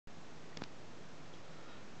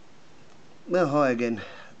Well, hi again.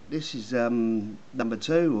 This is number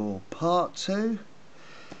 2 or part 2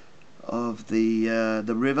 of the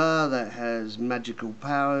river that has magical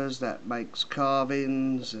powers, that makes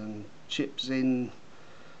carvings and chips in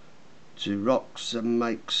to rocks and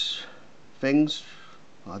makes things.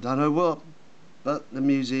 I don't know what, but the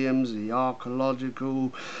museums, the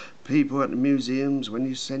archaeological people at the museums, when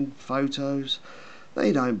you send photos,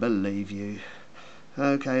 they don't believe you.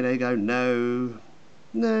 Okay, they go, no,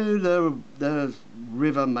 the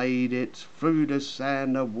river made it through the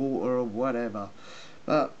sand, the water, or whatever.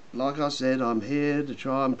 But like I said, I'm here to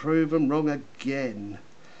try and prove them wrong again.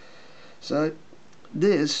 So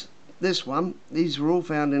this one, these were all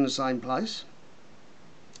found in the same place,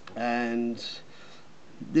 and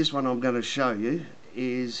this one I'm going to show you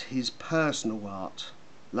is his personal art.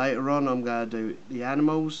 Later on I'm going to do the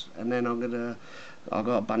animals, and then I've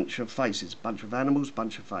got a bunch of faces, bunch of animals,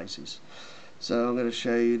 bunch of faces. So I'm going to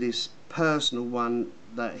show you this personal one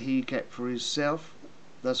that he kept for himself.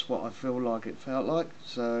 That's what I feel like it felt like.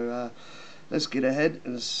 So let's get ahead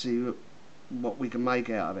and see what we can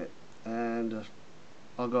make out of it. And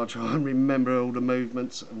I've got to try and remember all the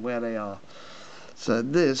movements and where they are. So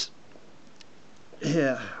this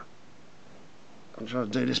here, I'm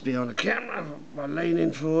trying to do this behind the camera by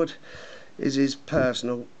leaning forward, is his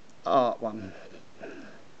personal art one.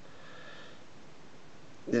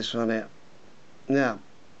 This one here. Now,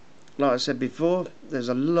 like I said before, there's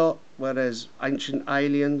a lot where there's ancient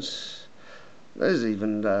aliens. There's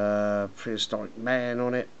even Prehistoric Man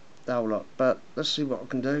on it, the whole lot. But let's see what I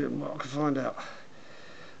can do and what I can find out.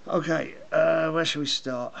 Okay, where shall we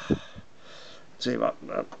start? See what?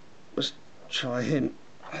 Let's try him.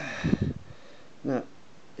 Now,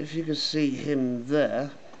 if you can see him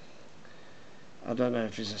there, I don't know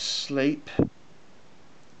if he's asleep.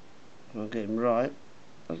 I'll get him right.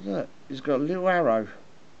 Look, he's got a little arrow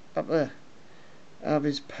up there out of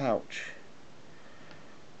his pouch.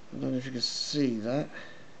 I don't know if you can see that.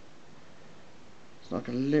 It's like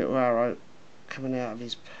a little arrow coming out of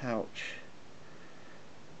his pouch.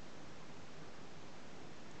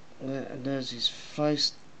 And there's his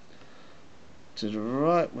face to the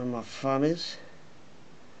right where my thumb is.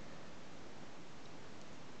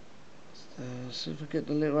 See if I get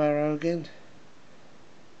the little arrow again.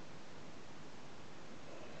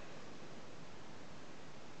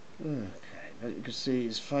 Okay, but you can see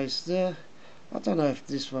his face there. I don't know if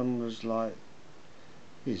this one was like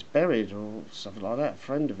he's buried or something like that, a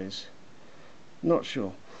friend of his. Not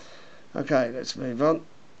sure. Okay, let's move on.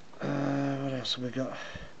 What else have we got?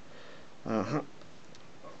 Oh,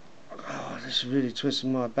 this is really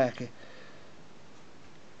twisting my back here.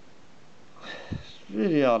 It's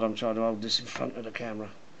really hard. I'm trying to hold this in front of the camera.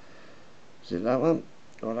 Is it that one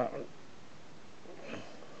or that one?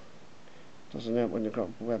 Doesn't help when you've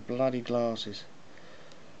got to wear bloody glasses.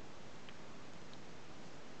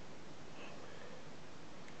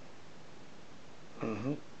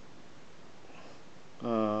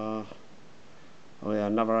 Oh yeah,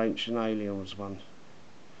 another ancient aliens one.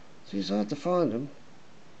 See, it's hard to find them.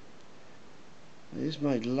 He's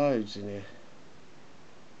made loads in here.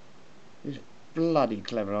 He's bloody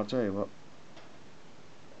clever, I'll tell you what.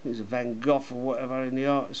 He's a Van Gogh or whatever in the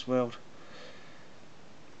artist world.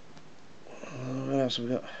 What else have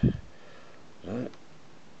we got? Right.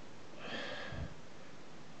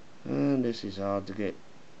 And this is hard to get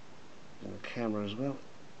in the camera as well.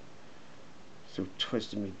 Still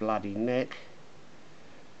twisting me bloody neck.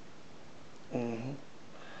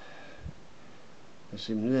 That's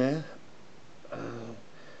him there.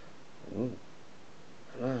 No,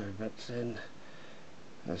 but then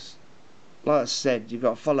that's, like I said, you've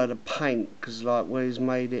got to follow the paint, because like where he's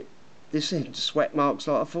made it, this isn't sweat marks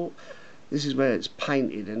like I thought. This is where it's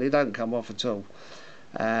painted and they don't come off at all.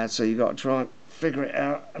 So you've got to try and figure it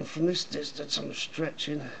out. And from this distance I'm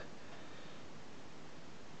stretching.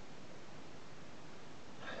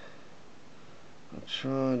 I'm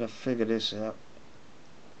trying to figure this out.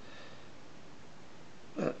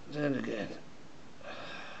 But then again,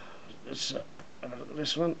 let's have a look at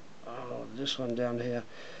this one. Oh, this one down here.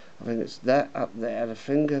 I think it's that up there. The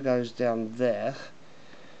finger goes down there.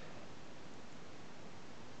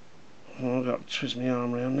 Oh, I've got to twist my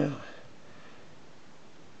arm around now.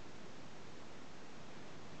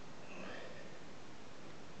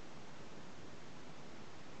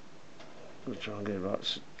 I'll try and get it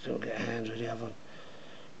right. Don't get hands with the other one.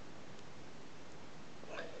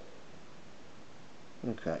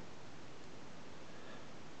 Okay.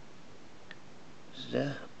 Is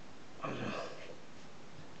there?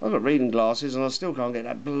 I've got reading glasses and I still can't get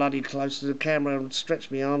that bloody close to the camera and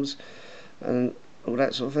stretch my arms and all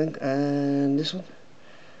that sort of thing. And this one.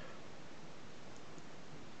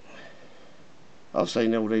 I've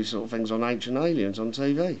seen all these sort of things on Ancient Aliens on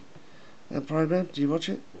TV. That programme, do you watch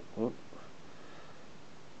it? What?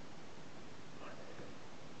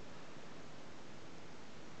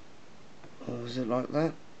 Oh, is it like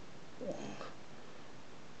that?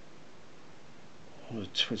 I'm going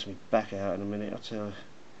to twist my back out in a minute, I'll tell you.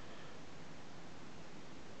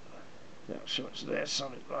 Yeah, I'm sure it's there,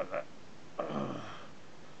 something like that.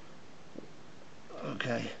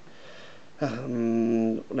 Okay.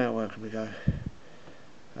 Now where can we go?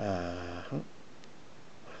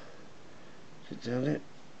 Is it down it?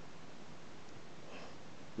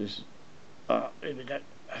 This. Here we go.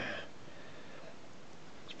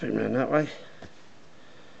 Spin round that way.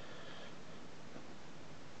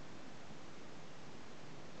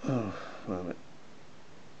 Oh, wait a minute.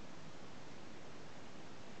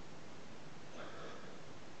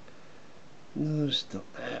 No, stop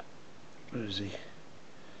there. Where is he?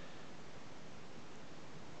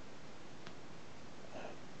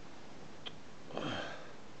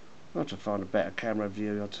 I'll have to find a better camera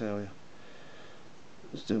view, I'll tell you.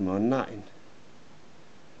 Let's do my nutting.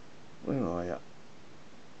 Where are you?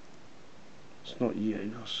 It's not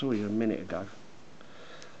you, I saw you a minute ago.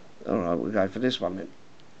 Alright, we'll go for this one then.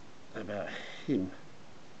 How about him?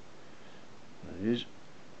 There he is.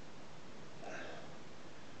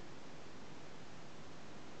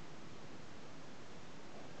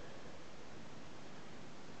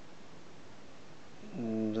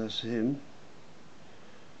 And that's him.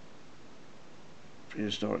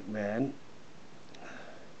 Prehistoric Man.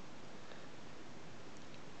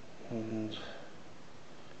 And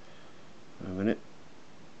wait a minute.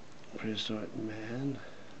 Prehistoric Man.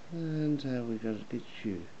 And how are we going to get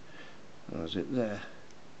you? Oh, is it there?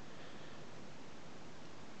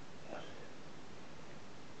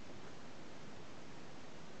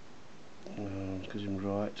 Get him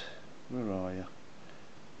right. Where are you?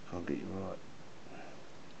 Can't get you right.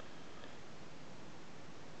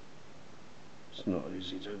 It's not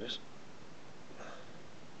easy to do this.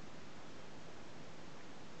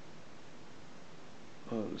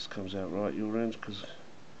 Oh, this comes out right your end, because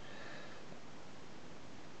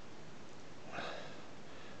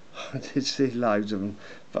I did see loads of them,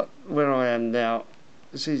 but where I am now,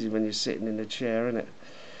 it's easy when you're sitting in a chair, isn't it?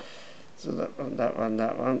 So that one, that one,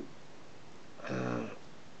 that one.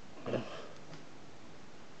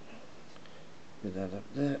 Get that up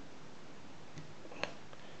there.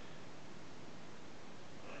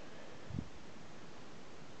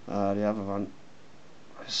 The other one.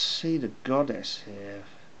 I see the goddess here.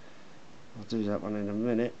 I'll do that one in a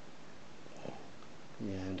minute.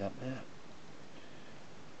 Yeah, end up there.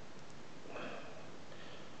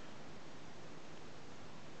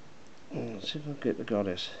 Let's see if I can get the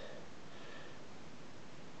goddess.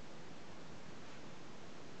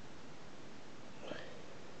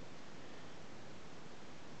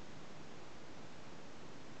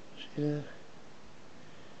 See there?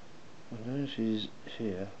 I know she's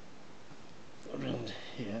here. Around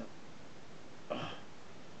here.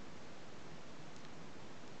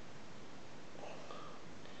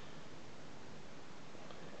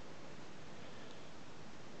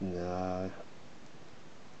 No.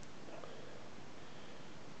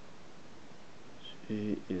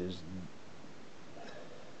 She is.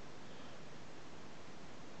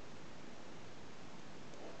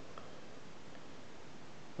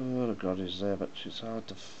 Oh, the god is there, but she's hard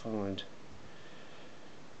to find.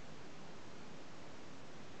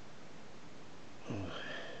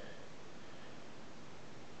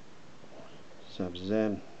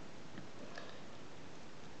 Sub-Zen.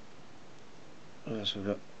 What else we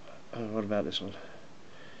got? Oh, what about this one?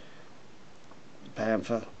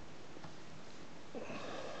 Panther.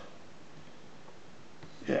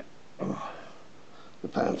 Yeah. Oh, the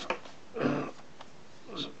panther.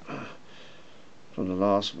 From the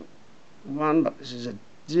last one, but this is a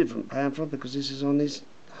different panther because this is on his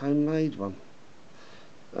homemade one.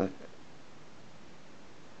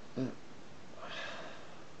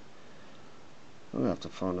 I'll have to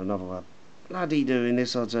find another one. Bloody doing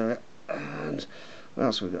this, I'll do it. And what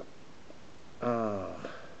else we got?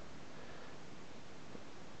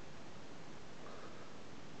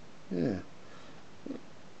 Yeah.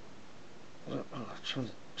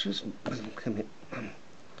 Just come here.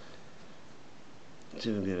 See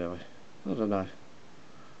if we can get away. I don't know.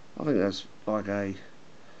 I think that's like a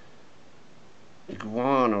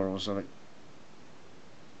iguana or something.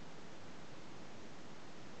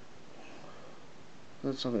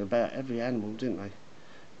 There's something about every animal, didn't they?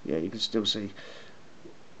 Yeah, you can still see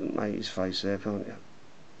mate's face there, can't you?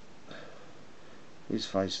 His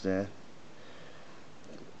face there.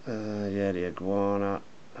 Yeah, the iguana.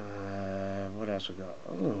 What else we got?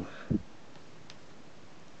 Oh,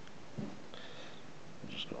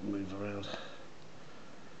 Got to move around.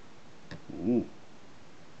 I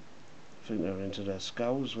think they were into their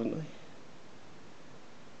skulls, weren't they?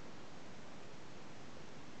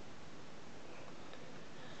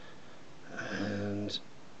 And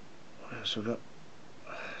what else we got?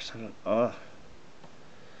 Oh,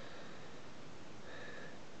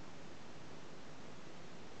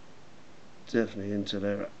 definitely into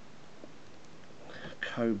their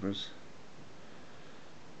cobras.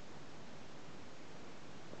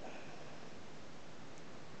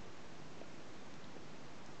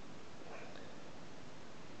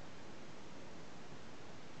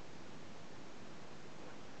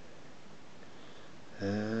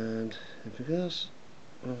 And anything else?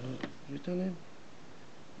 Have we done him?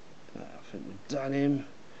 I think we've done him.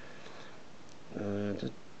 No,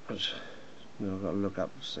 I've got to look up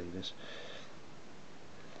to see this.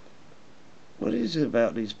 What is it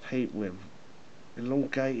about these people with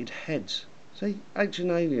elongated heads? See,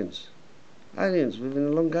 ancient aliens. Aliens with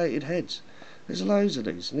elongated heads. There's loads of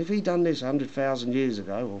these. And if he done this 100,000 years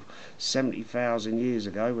ago, or 70,000 years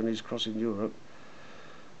ago when he was crossing Europe,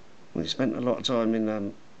 well, he spent a lot of time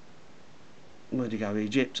in, where'd he go,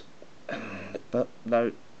 Egypt? But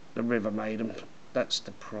no, the river made him. That's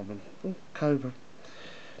the problem. Oh, cobra.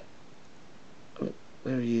 Oh,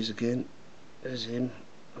 there he is again. There's him.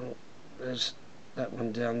 Oh, there's that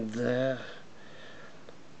one down there.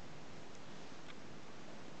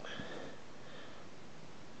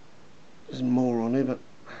 There's more on here, but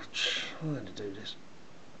I'm trying to do this.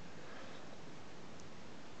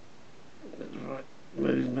 The right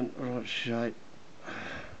movement, right shape.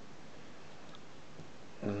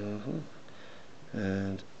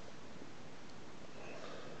 And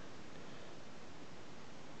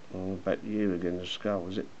oh, back to you again, the skull,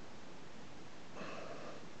 is it?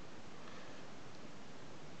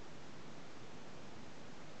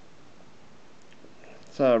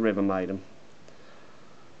 So a river made them.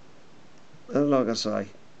 And like I say,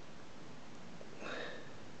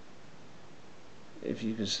 if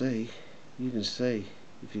you can see, you can see.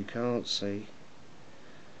 If you can't see,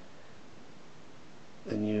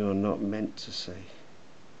 then you are not meant to see.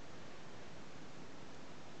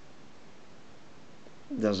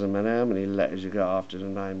 Doesn't matter how many letters you got after the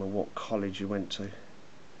name or what college you went to.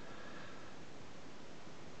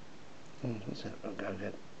 What's that? I'll go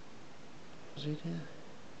get. Is he there?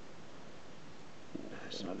 No,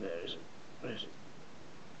 it's not there, is it? Where is it?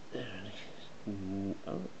 There it is.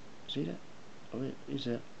 Oh, is he there? Oh, he's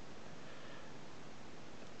there.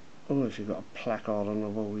 Oh, if you've got a placard on the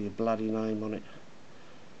wall with your bloody name on it.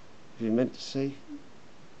 If you're meant to see,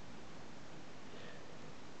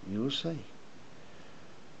 you'll see.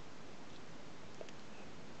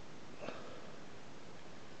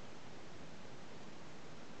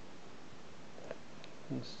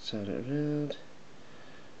 Let's turn it around.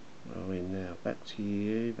 Where are we now? Back to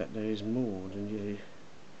you, but there is more than you.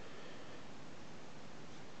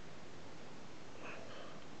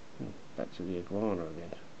 Back to the iguana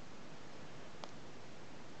again.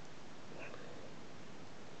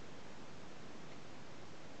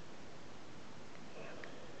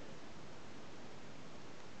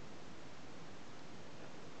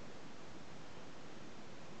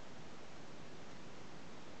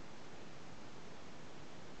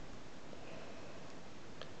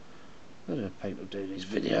 I don't know if people do these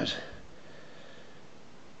videos.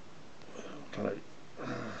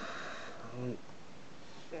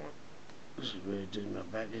 This is really doing my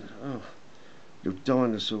back in. Oh, the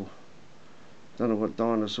dinosaur. Don't know what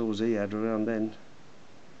dinosaurs he had around then.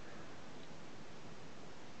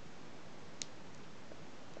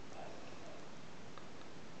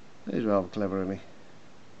 He's rather clever, isn't he?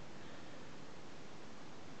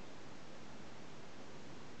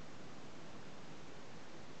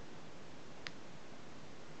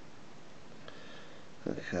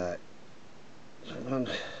 Okay. I'd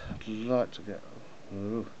like to get.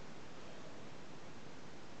 Ooh.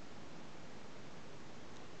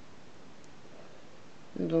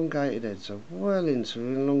 Elongated heads are well into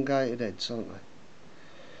elongated heads, aren't they?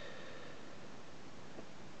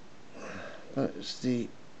 That's the.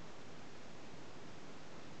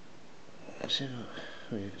 See,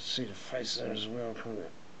 oh, you can see the face there as well, can't you?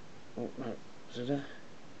 Oh no, is it there?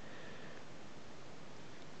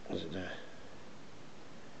 Is it there?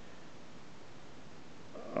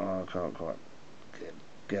 Oh, I can't quite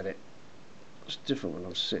get it. It's different when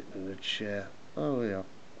I'm sitting in the chair. Oh yeah.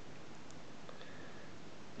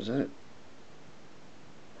 Is that it?